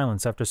moments of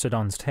silence after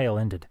Sidon's tale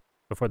ended,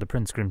 before the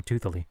prince grinned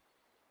toothily.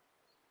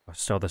 "Or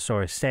so the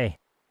stories say.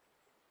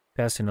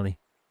 Personally,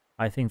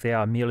 I think they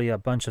are merely a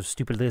bunch of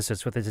stupid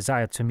lizards with a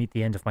desire to meet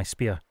the end of my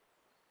spear."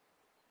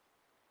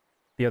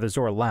 The other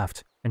Zora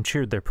laughed and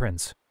cheered their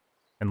prince,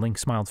 and Link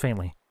smiled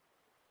faintly.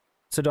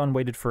 Sidon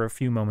waited for a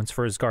few moments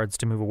for his guards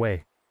to move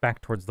away,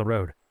 back towards the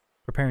road,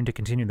 preparing to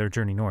continue their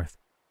journey north.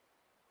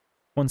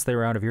 Once they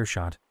were out of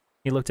earshot,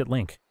 he looked at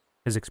Link,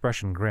 his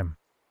expression grim.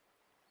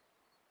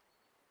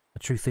 "The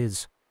truth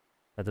is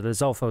that the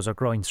Lizalfos are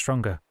growing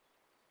stronger,"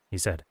 he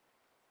said.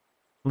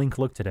 Link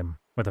looked at him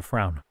with a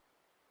frown.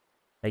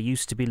 "They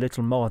used to be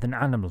little more than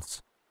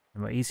animals,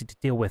 and were easy to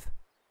deal with,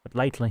 but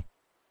lately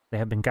they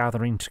have been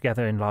gathering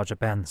together in larger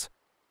bands.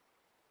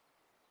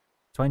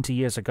 20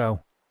 years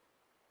ago,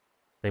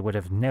 they would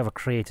have never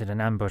created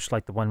an ambush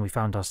like the one we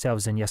found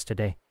ourselves in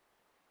yesterday.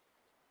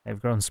 They've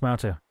grown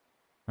smarter,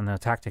 and their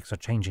tactics are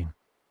changing."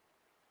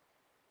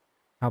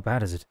 "How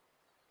bad is it?"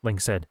 Link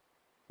said,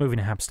 moving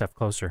a half-step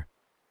closer.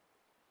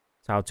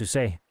 "It's hard to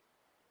say,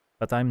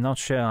 but I'm not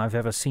sure I've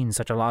ever seen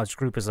such a large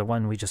group as the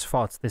one we just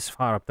fought this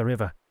far up the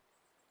river.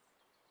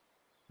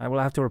 I will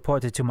have to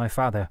report it to my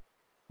father,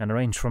 and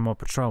arrange for more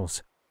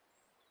patrols.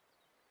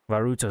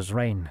 Varuta's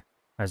reign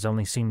has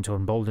only seemed to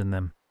embolden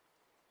them."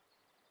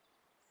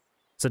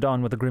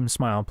 Sidon, with a grim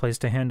smile,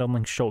 placed a hand on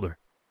Link's shoulder,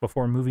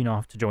 before moving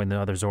off to join the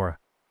other Zora.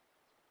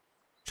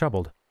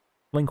 Troubled,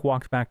 Link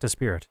walked back to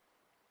Spirit,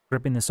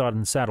 gripping the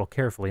sodden saddle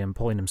carefully and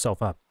pulling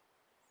himself up.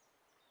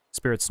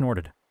 Spirit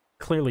snorted,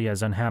 clearly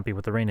as unhappy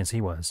with the rain as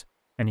he was,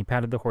 and he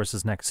patted the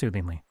horse's neck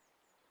soothingly.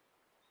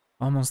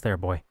 "Almost there,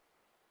 boy."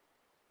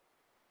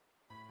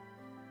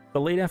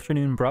 The late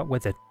afternoon brought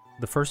with it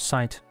the first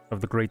sight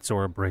of the Great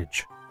Zora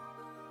Bridge.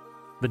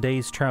 The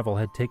day's travel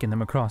had taken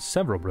them across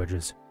several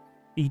bridges,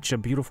 each a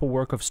beautiful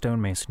work of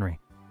stone masonry,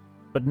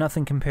 but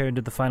nothing compared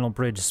to the final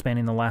bridge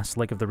spanning the last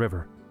leg of the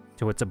river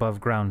to its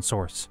above-ground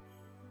source.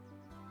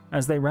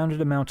 As they rounded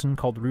a mountain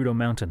called Rudo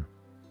Mountain,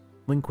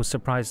 Link was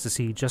surprised to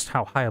see just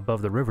how high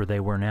above the river they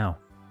were now.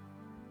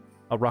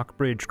 A rock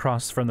bridge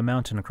crossed from the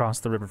mountain across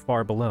the river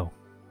far below,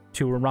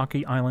 to a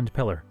rocky island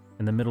pillar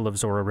in the middle of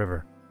Zora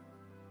River.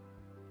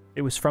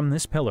 It was from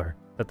this pillar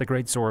that the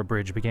Great Zora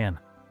Bridge began.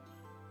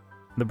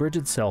 The bridge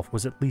itself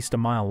was at least a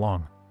mile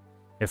long,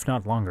 if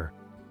not longer,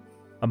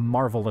 a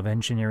marvel of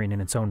engineering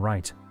in its own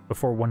right,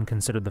 before one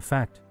considered the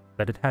fact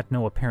that it had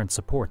no apparent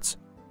supports.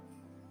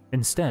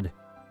 Instead,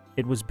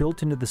 it was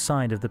built into the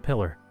side of the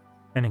pillar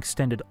and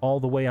extended all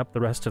the way up the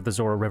rest of the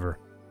Zora River,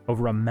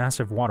 over a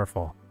massive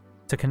waterfall,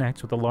 to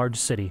connect with the large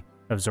city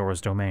of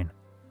Zora's domain.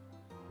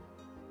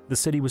 The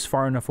city was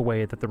far enough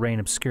away that the rain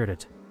obscured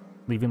it,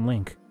 leaving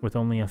Link with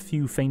only a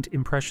few faint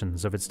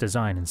impressions of its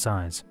design and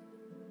size.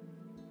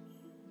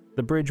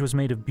 The bridge was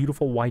made of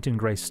beautiful white and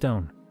gray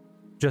stone,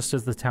 just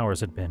as the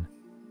towers had been,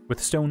 with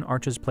stone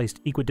arches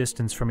placed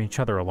equidistant from each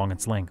other along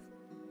its length.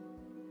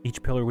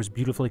 Each pillar was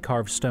beautifully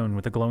carved stone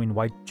with a glowing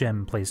white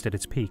gem placed at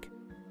its peak,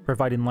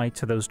 providing light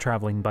to those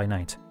traveling by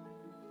night.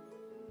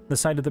 The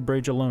sight of the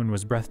bridge alone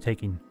was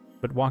breathtaking,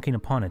 but walking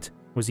upon it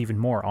was even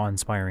more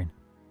awe-inspiring.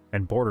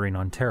 and bordering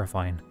on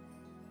terrifying.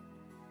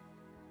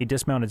 He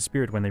dismounted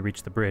Spirit when they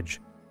reached the bridge,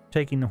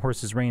 taking the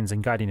horse's reins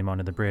and guiding him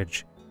onto the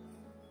bridge.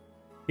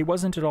 He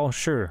wasn't at all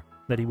sure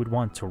that he would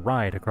want to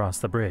ride across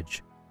the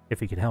bridge, if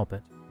he could help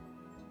it.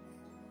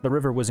 The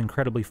river was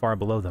incredibly far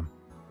below them.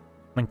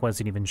 Link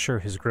wasn't even sure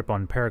his grip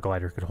on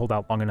paraglider could hold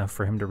out long enough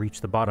for him to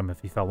reach the bottom if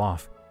he fell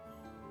off.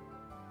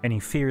 Any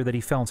fear that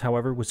he felt,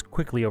 however, was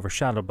quickly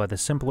overshadowed by the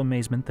simple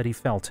amazement that he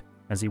felt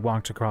as he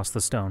walked across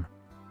the stone.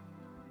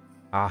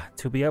 "Ah,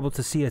 to be able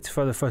to see it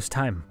for the first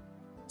time,"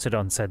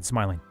 Sidon said,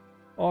 smiling.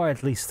 "Or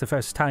at least the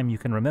first time you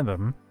can remember,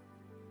 hmm?"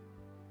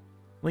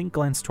 Link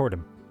glanced toward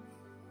him,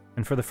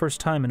 and for the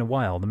first time in a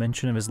while, the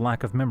mention of his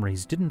lack of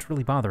memories didn't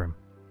really bother him.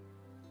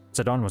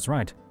 Sidon was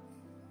right.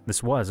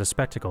 This was a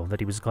spectacle that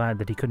he was glad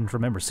that he couldn't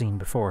remember seeing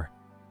before.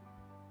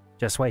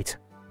 "Just wait,"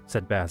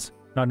 said Baars,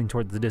 nodding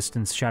toward the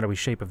distant, shadowy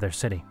shape of their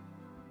city.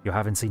 "You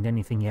haven't seen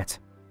anything yet."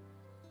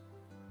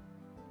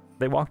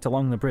 They walked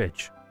along the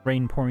bridge,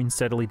 rain pouring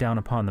steadily down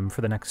upon them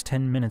for the next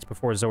 10 minutes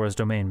before Zora's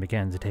domain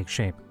began to take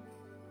shape.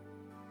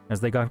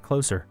 As they got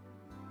closer,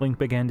 Link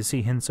began to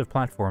see hints of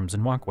platforms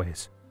and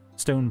walkways,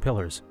 stone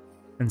pillars,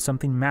 and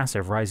something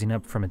massive rising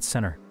up from its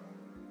center.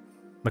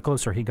 The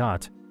closer he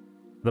got,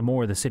 the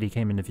more the city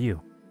came into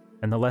view,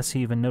 and the less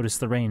he even noticed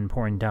the rain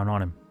pouring down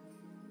on him.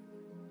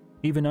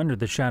 Even under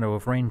the shadow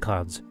of rain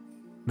clouds,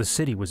 the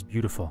city was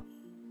beautiful.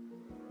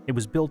 It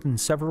was built in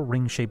several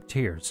ring-shaped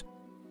tiers,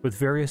 with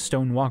various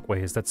stone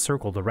walkways that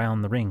circled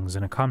around the rings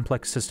in a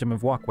complex system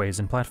of walkways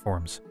and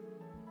platforms.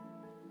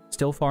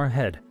 Still far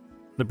ahead,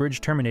 the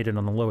bridge terminated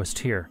on the lowest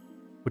tier,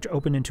 which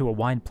opened into a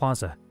wide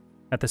plaza,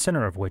 at the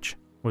center of which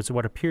was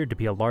what appeared to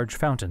be a large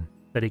fountain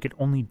that he could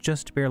only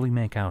just barely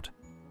make out.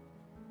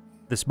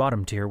 This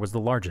bottom tier was the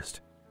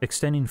largest,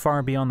 extending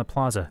far beyond the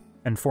plaza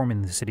and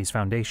forming the city's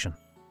foundation.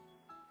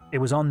 It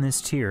was on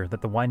this tier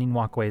that the winding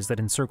walkways that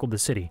encircled the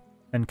city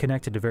and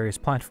connected to various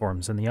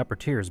platforms in the upper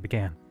tiers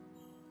began.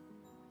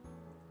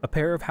 A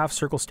pair of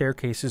half-circle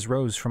staircases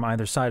rose from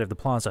either side of the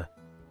plaza,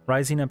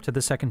 rising up to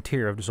the second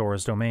tier of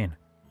Zora's domain.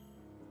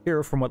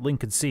 Here, from what Link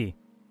could see,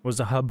 was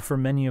a hub for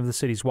many of the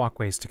city's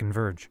walkways to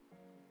converge.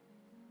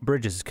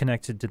 Bridges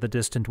connected to the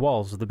distant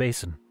walls of the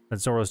basin that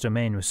Zora's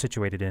domain was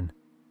situated in,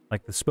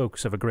 like the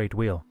spokes of a great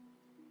wheel.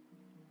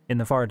 In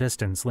the far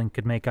distance, Link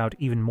could make out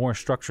even more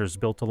structures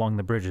built along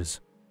the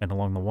bridges and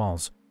along the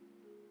walls.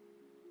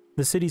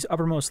 The city's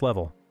uppermost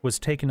level was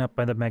taken up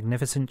by the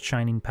magnificent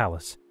shining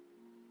palace.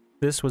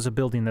 This was a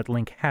building that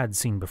Link had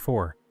seen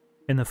before,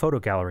 in the photo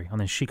gallery on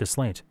the Sheikah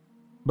slate,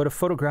 but a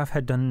photograph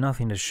had done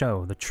nothing to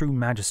show the true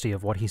majesty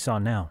of what he saw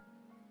now.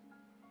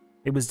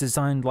 It was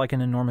designed like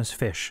an enormous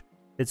fish,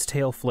 its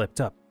tail flipped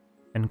up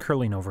and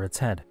curling over its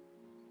head.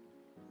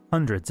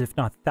 Hundreds, if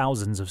not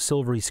thousands, of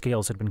silvery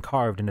scales had been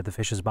carved into the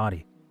fish's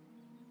body.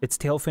 Its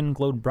tail fin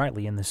glowed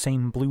brightly in the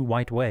same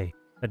blue-white way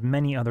that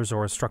many other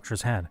Zora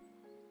structures had,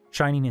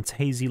 shining its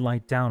hazy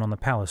light down on the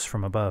palace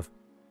from above.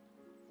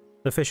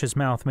 The fish's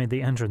mouth made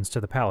the entrance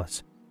to the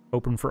palace,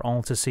 open for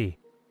all to see,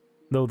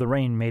 though the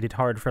rain made it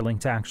hard for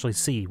Link to actually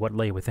see what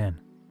lay within.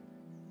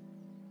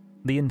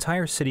 The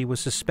entire city was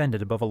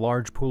suspended above a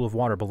large pool of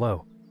water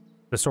below,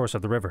 the source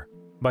of the river,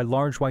 by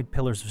large white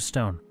pillars of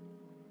stone.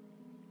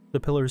 The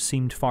pillars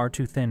seemed far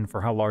too thin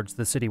for how large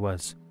the city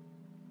was,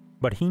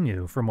 but he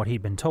knew from what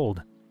he'd been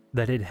told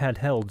that it had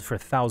held for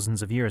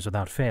thousands of years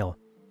without fail.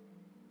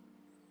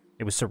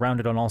 It was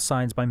surrounded on all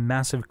sides by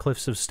massive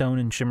cliffs of stone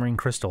and shimmering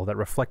crystal that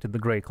reflected the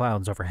gray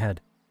clouds overhead.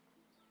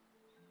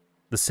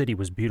 The city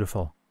was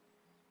beautiful,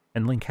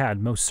 and Link had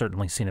most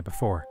certainly seen it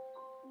before,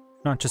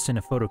 not just in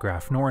a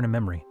photograph nor in a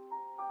memory,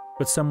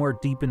 but somewhere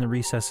deep in the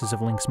recesses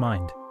of Link's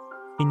mind.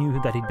 He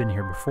knew that he'd been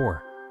here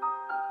before.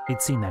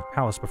 He'd seen that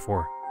palace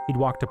before. He'd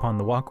walked upon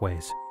the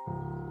walkways.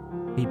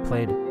 He'd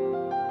played...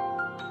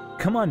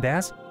 "Come on,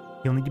 Baars.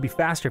 You'll need to be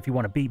faster if you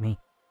want to beat me."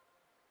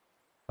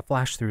 A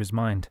flash through his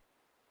mind,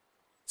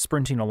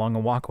 sprinting along a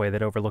walkway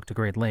that overlooked a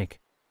great lake.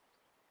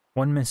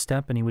 One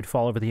misstep and he would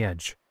fall over the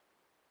edge.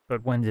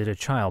 But when did a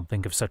child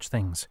think of such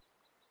things?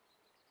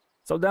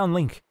 "Slow down,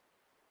 Link.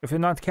 If you're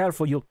not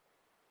careful, you'll...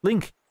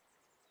 Link!"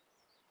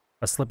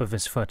 A slip of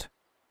his foot,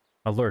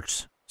 a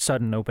lurch,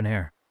 sudden open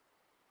air,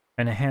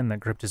 and a hand that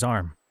gripped his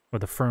arm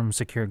with a firm,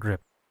 secure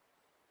grip.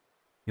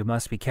 "You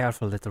must be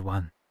careful, little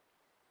one.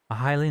 A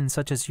Hylian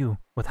such as you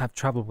would have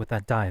trouble with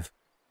that dive."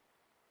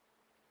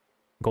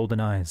 Golden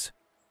eyes,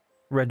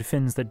 red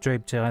fins that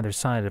draped to either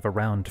side of a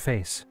round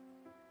face,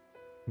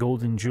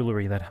 golden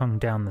jewelry that hung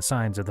down the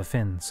sides of the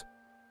fins,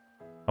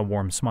 a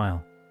warm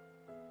smile.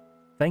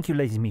 "Thank you,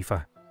 Lady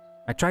Mipha.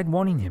 I tried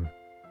warning him."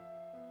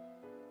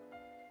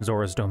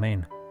 Zora's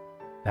domain,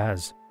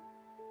 Baars,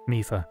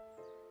 Mipha,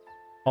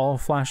 all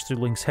flashed through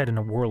Link's head in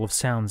a whirl of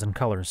sounds and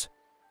colors.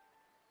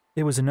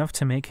 It was enough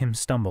to make him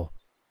stumble,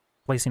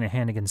 placing a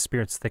hand against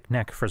Spirit's thick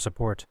neck for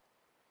support.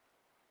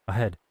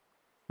 Ahead,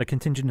 the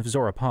contingent of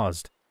Zora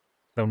paused,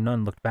 though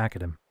none looked back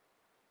at him.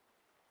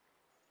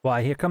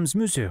 "Why, here comes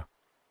Musu.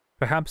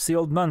 Perhaps the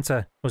old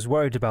Manta was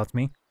worried about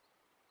me."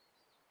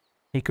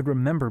 He could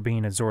remember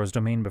being at Zora's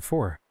domain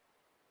before.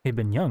 He'd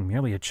been young,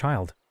 merely a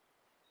child.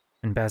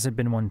 And Baars had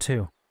been one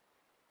too,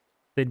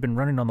 They'd been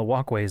running on the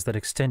walkways that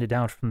extended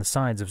out from the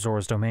sides of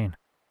Zora's domain.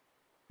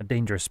 A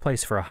dangerous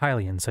place for a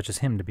Hylian such as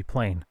him to be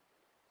playing.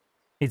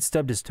 He'd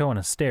stubbed his toe on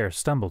a stair,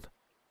 stumbled,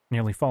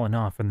 nearly fallen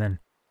off, and then...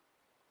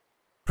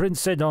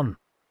 "Prince Sidon!"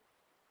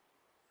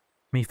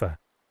 Mipha.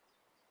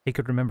 He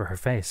could remember her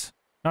face,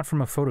 not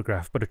from a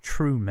photograph, but a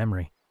true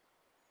memory.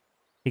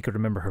 He could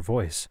remember her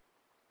voice.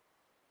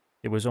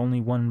 It was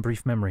only one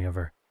brief memory of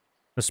her,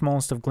 the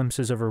smallest of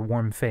glimpses of her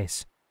warm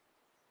face.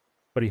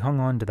 But he hung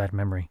on to that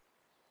memory.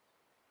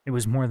 It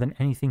was more than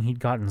anything he'd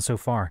gotten so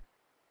far,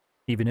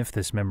 even if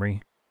this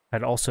memory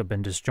had also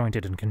been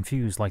disjointed and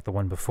confused like the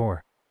one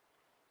before.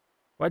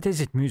 "What is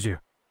it,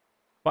 Monsieur?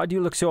 Why do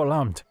you look so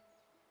alarmed?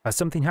 Has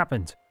something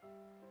happened?"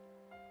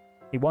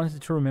 He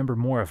wanted to remember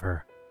more of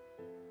her.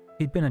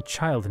 He'd been a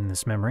child in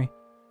this memory,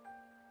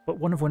 but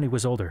one of when he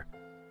was older.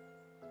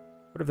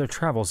 What of their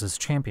travels as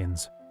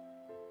champions?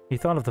 He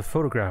thought of the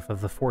photograph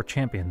of the 4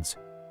 champions,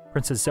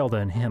 Princess Zelda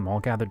and him all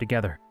gathered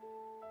together.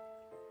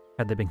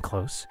 Had they been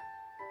close?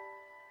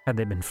 Had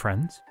they been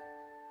friends?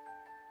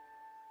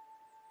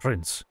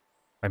 "Prince,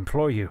 I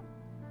implore you,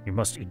 you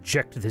must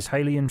eject this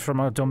Hylian from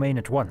our domain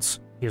at once.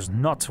 He is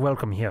not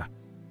welcome here."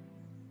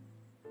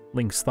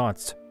 Link's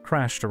thoughts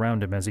crashed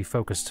around him as he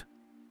focused,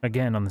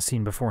 again on the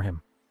scene before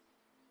him.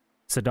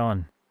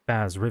 Sidon,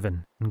 Baars,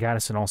 Riven, and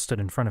Gaddison all stood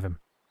in front of him,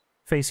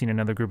 facing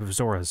another group of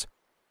Zoras.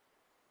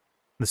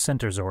 The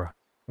center Zora,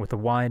 with a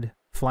wide,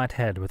 flat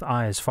head with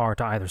eyes far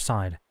to either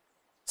side,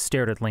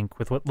 stared at Link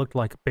with what looked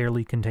like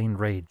barely contained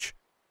rage.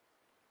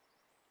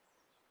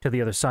 To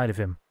the other side of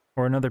him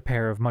were another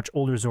pair of much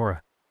older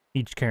Zora,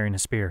 each carrying a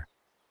spear.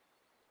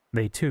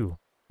 They, too,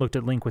 looked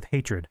at Link with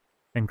hatred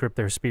and gripped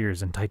their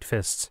spears in tight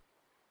fists.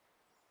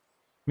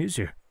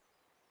 "Monsieur,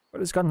 what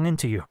has gotten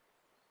into you?"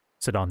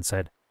 Sidon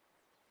said.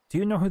 "Do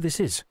you know who this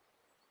is?"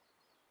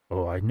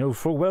 "Oh, I know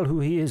full well who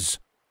he is,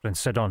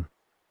 Prince Sidon.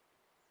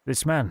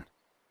 This man,"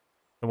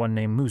 the one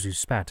named Muzu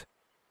spat,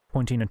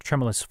 pointing a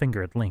tremulous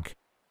finger at Link,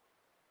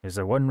 "is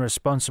the one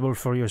responsible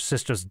for your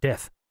sister's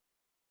death."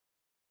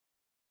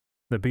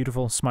 The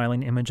beautiful,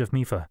 smiling image of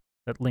Mipha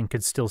that Link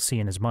could still see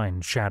in his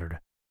mind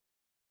shattered.